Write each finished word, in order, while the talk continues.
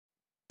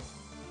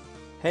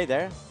Hey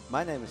there,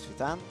 my name is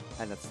Vitan,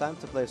 and it's time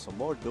to play some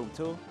more Doom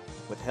 2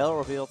 with Hell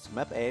Revealed's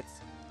Map 8,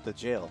 The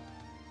Jail.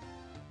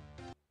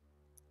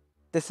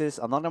 This is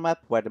another map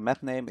where the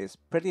map name is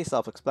pretty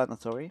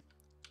self-explanatory.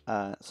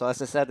 So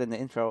as I said in the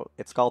intro,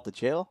 it's called The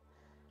Jail,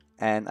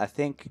 and I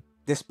think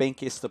this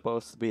Pinky is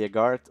supposed to be a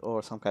guard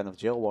or some kind of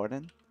jail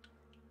warden.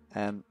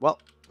 And well,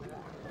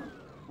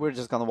 we're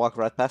just gonna walk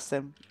right past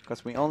him,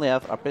 because we only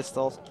have our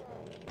pistols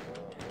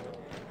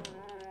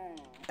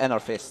and our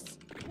fists.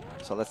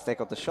 So let's take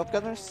out the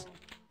shotgunners,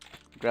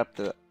 grab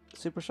the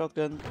super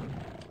shotgun,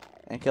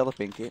 and kill the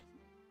Pinky.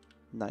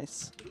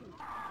 Nice.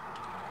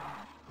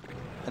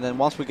 And then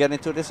once we get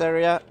into this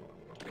area,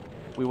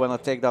 we want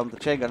to take down the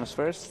chain gunners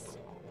first,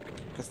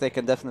 because they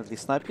can definitely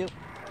snipe you.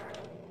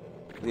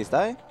 Please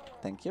die.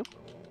 Thank you.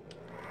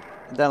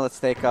 And then let's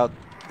take out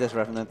this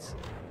Revenant,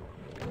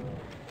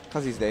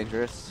 because he's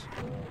dangerous.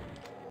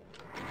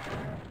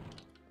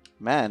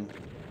 Man,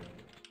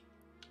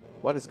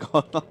 what is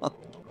going on?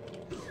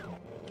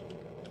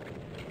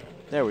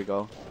 There we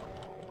go.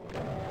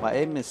 My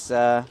aim is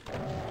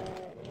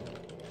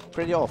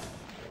pretty off.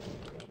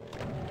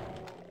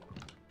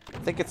 I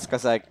think it's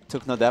because I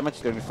took no damage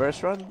during the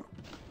first run,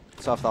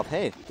 so I thought,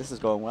 hey, this is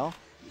going well.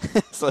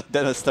 So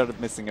then I started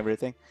missing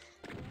everything.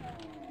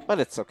 But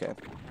it's okay.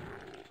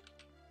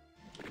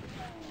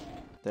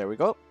 There we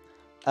go.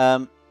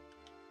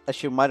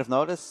 As you might have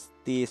noticed,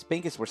 the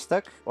Pinkies were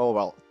stuck. Oh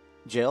well,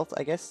 jailed,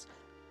 I guess.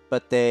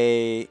 But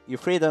you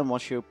free them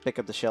once you pick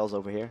up the shells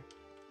over here.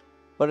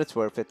 But it's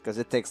worth it, because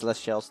it takes less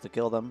shells to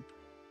kill them.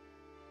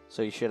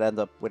 So you should end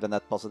up with a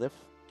net positive.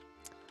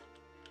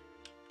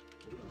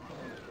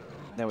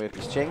 Then we have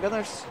these chain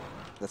gunners.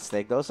 Let's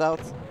take those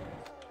out.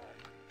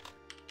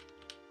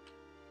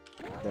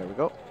 There we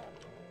go.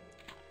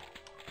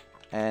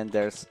 And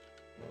there's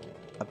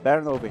a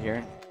Baron over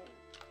here.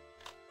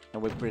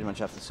 And we pretty much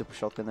have to super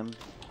shotgun him.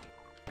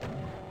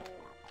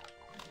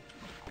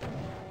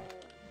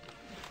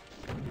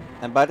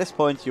 And by this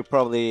point you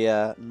probably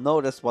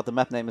noticed what the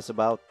map name is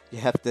about. You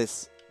have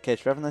this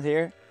Cage Revenant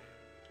here,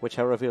 which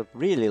I revealed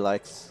really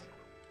likes.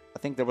 I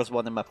think there was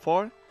one in map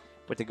 4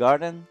 with the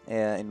garden,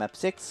 in map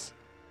 6,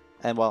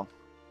 and well,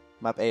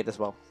 map 8 as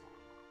well.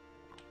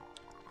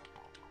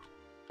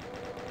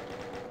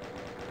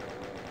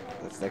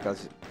 Let's take out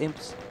the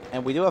imps.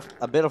 And we do have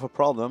a bit of a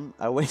problem.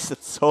 I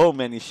wasted so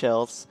many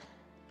shells.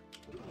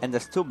 And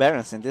there's 2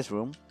 Barons in this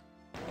room.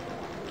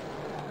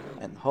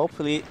 And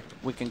hopefully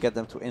we can get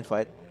them to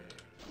infight.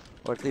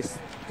 Or at least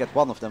get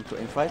one of them to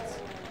infight.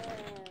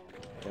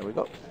 There we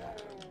go.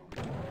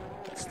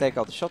 Let's take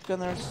out the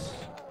shotgunners.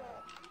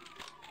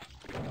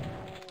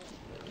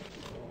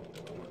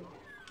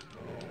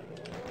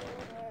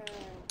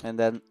 And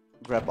then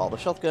grab all the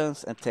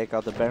shotguns and take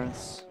out the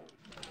Barons.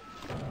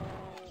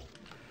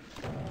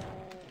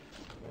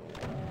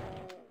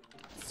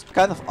 It's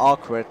kind of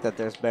awkward that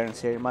there's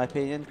Barons here in my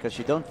opinion, because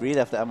you don't really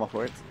have the ammo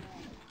for it.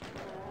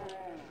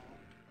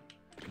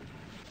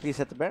 Please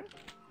hit the Baron.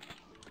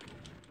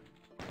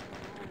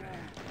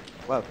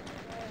 Well,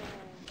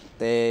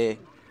 they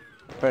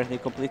apparently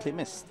completely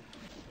missed.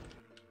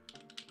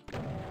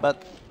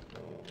 But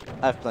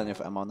I have plenty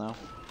of ammo now,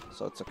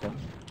 so it's okay.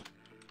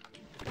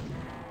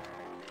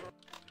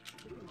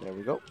 There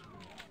we go.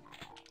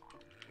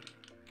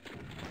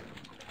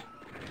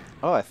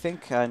 Oh, I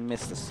think I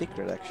missed a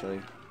secret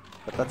actually.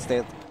 But let's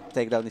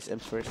take down these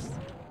imps first.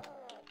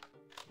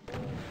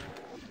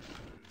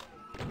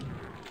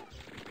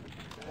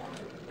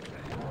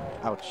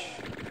 Ouch.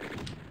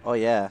 Oh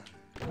yeah.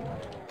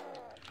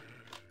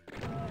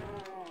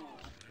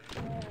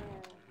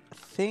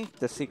 I think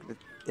the secret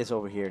is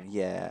over here.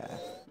 Yeah,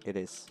 it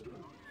is.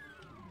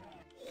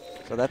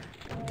 So that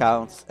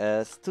counts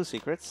as 2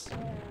 secrets.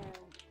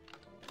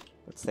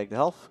 Let's take the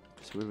health,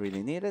 because we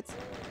really need it.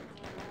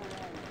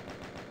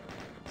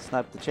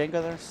 Snipe the chain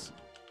gunners.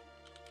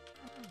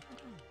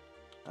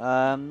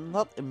 I'm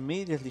not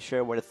immediately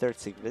sure where the 3rd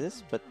secret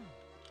is, but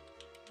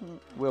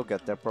we'll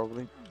get there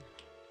probably.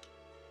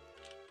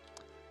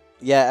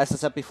 Yeah, as I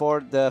said before,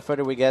 the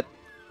further we get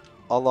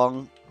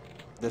along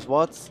this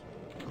WAD,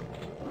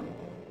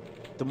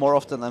 the more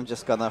often I'm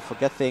just gonna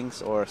forget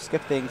things or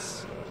skip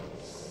things.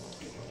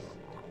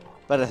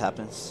 But it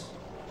happens.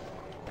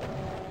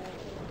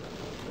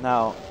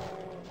 Now,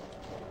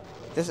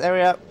 this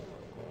area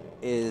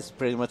is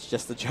pretty much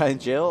just a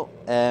giant jail,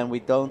 and we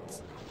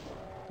don't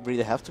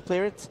really have to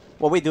clear it.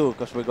 Well, we do,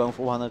 because we're going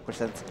for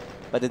 100%,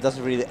 but it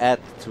doesn't really add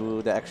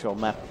to the actual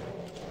map.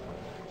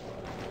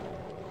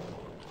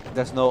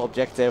 There's no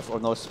objective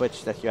or no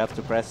switch that you have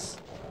to press.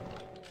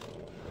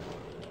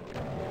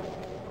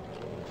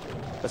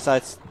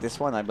 Besides this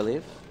one, I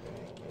believe.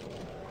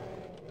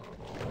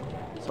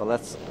 So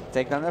let's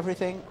take down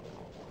everything.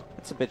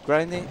 It's a bit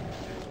grindy.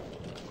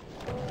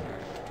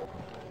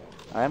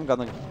 I am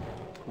gonna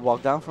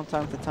walk down from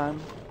time to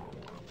time,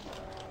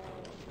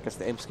 because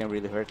the imps can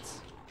really hurt.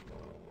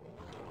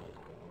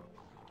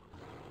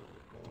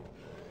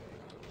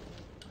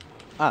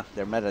 Ah,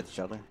 they're mad at each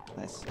other.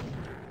 Nice.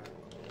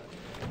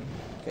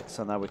 Okay,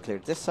 so now we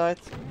cleared this side.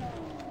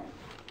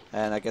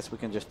 And I guess we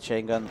can just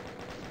chain gun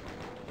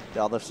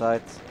the other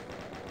side.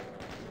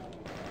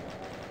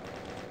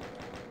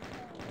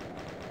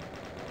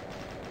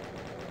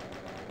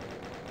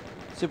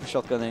 Super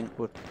shotgunning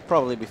would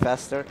probably be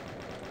faster.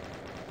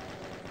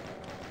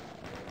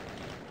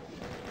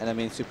 And I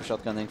mean super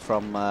shotgunning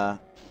from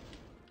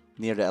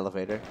near the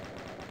elevator.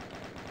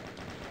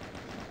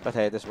 But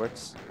hey, this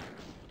works.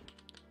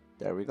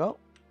 There we go.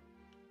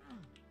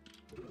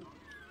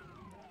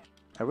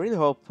 I really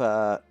hope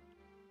the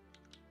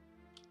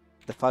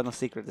final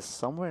secret is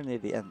somewhere near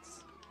the end.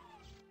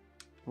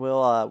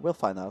 We'll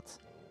find out.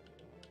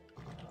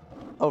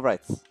 Oh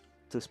right,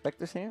 2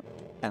 specters here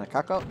and a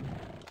Kako.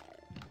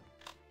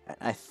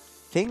 I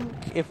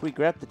think if we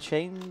grab the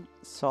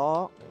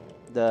chainsaw,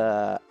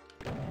 the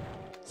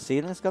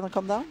ceiling is gonna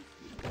come down.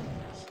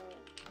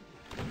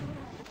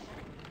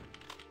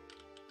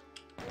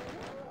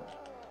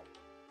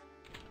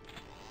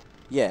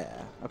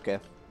 Yeah, okay.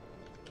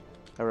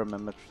 I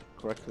remembered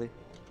correctly.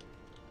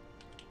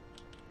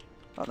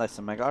 Oh, nice,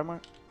 some mega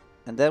armor.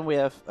 And then we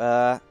have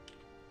a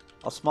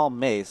small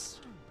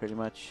maze, pretty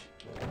much.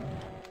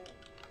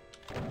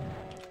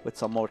 With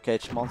some more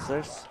caged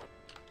monsters.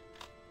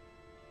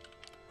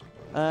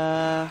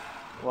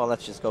 Well,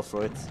 let's just go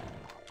through it.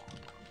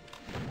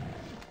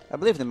 I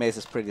believe the maze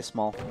is pretty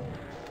small.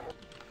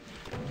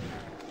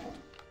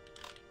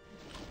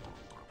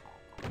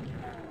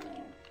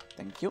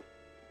 Thank you.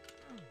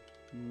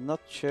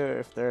 Not sure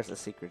if there's a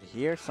secret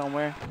here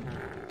somewhere.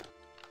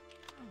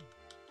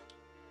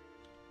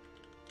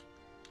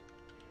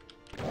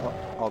 Oh,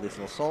 all these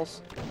little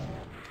souls.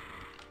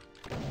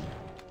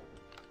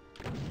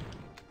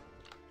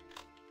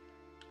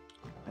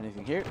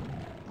 Anything here?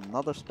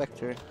 Another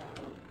spectre.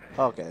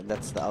 Okay,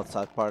 that's the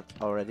outside part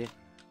already.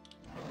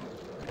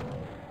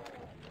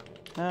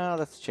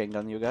 Let's chain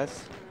gun you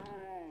guys.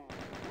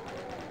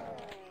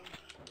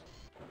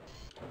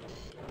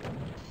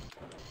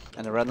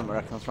 And a random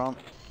Arachnotron.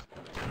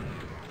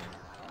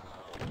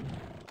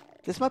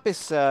 This map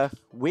is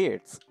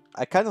weird.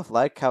 I kind of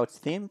like how it's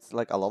themed,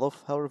 like a lot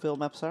of Hell Reveal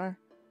maps are.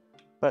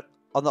 But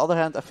on the other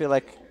hand, I feel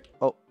like...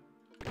 Oh.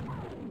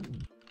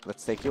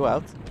 Let's take you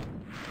out.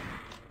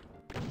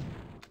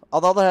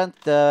 On the other hand,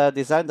 the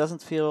design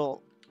doesn't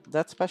feel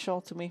that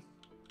special to me.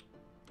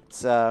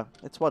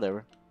 It's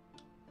whatever.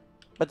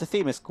 But the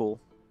theme is cool.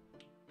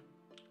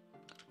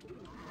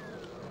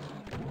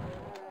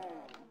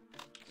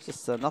 It's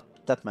just not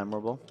that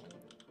memorable.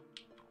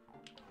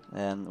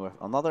 And we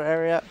have another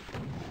area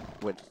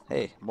with,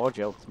 hey, more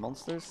jailed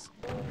monsters.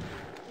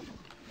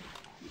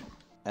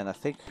 And I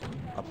think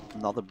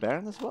another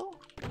Baron as well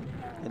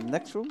in the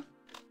next room.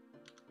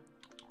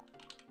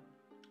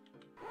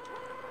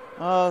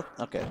 Oh,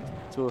 okay.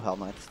 2 Hell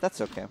Knights.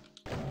 That's okay.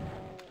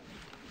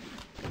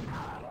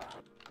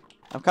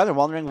 I'm kind of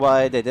wondering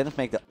why they didn't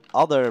make the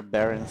other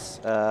Barons,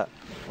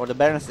 or the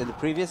Barons in the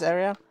previous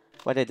area,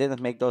 why they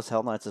didn't make those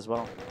Hell Knights as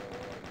well.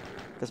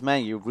 Because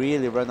man, you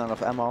really run out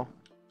of ammo.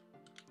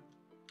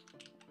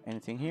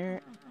 Anything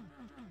here?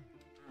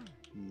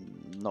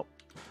 Nope.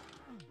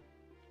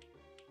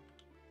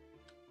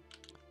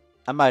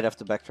 I might have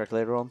to backtrack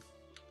later on.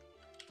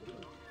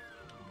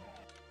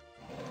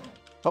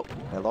 Oh,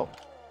 hello.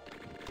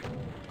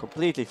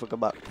 Completely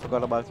forgot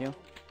about you.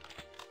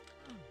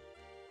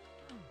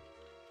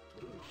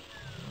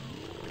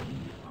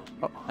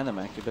 Oh, and a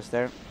Mancubus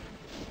there.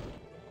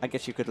 I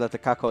guess you could let the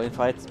Kako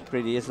infight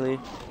pretty easily,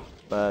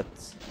 but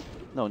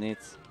no need.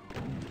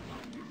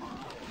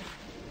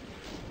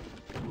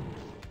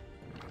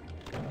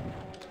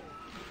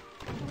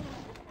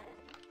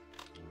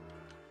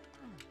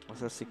 Was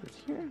there a secret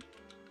here?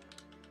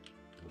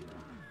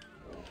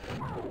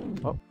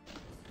 Oh.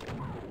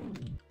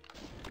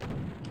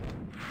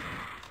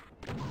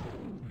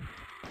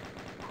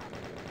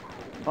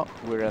 Oh,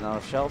 we ran out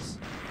of shells.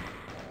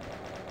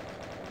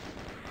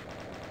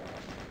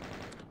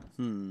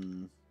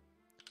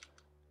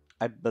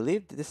 I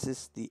believe this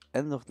is the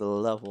end of the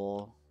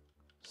level,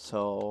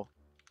 so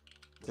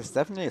there's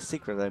definitely a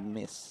secret I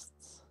missed.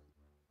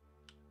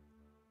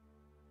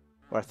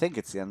 Or I think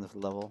it's the end of the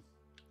level.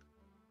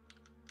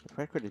 But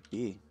where could it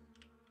be?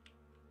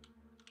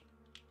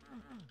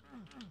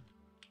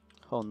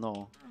 Oh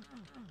no.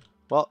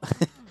 Well,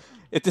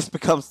 if this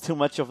becomes too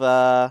much of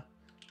a...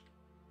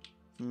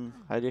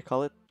 how do you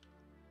call it?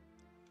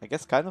 I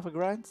guess kind of a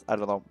grind? I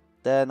don't know.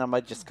 Then I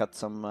might just cut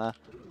some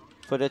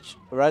footage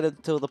right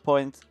until the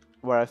point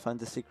where I find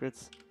the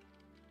secrets.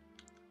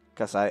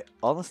 Because I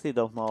honestly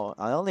don't know.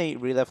 I only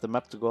really have the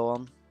map to go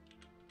on.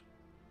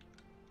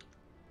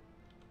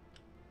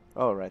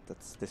 Oh right,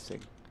 that's this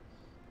thing.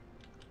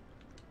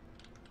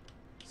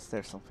 Is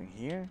there something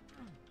here?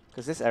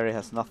 Because this area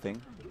has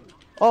nothing.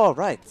 Oh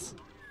right!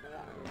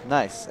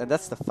 Nice, and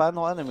that's the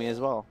final enemy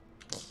as well.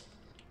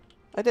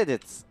 I did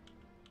it!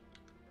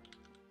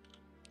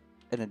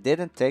 And it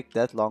didn't take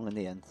that long in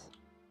the end.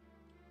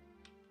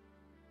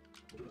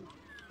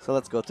 So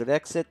let's go to the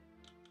exit.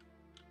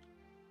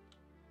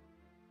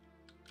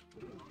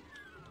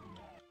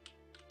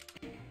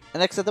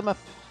 And exit the map.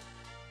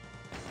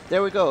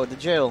 There we go, the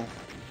jail.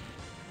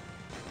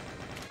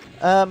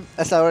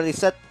 As I already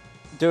said,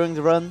 during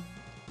the run.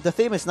 The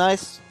theme is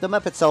nice, the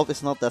map itself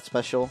is not that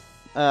special.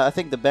 I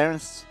think the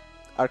Barons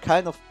are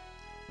kind of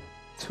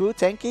too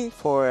tanky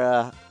for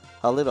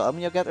how little ammo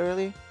you get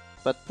early,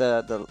 but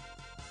the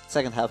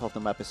second half of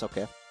the map is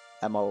okay,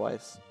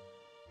 ammo-wise.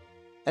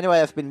 Anyway,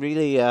 I've been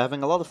really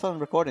having a lot of fun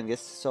recording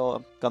this, so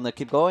I'm gonna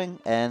keep going,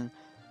 and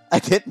I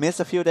did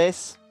miss a few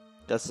days,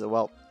 because,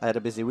 well, I had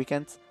a busy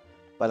weekend,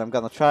 but I'm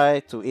gonna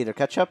try to either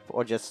catch up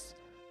or just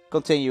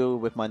continue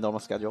with my normal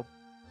schedule.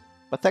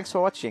 But thanks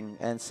for watching,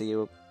 and see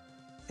you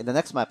in the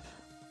next map.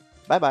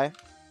 Bye bye!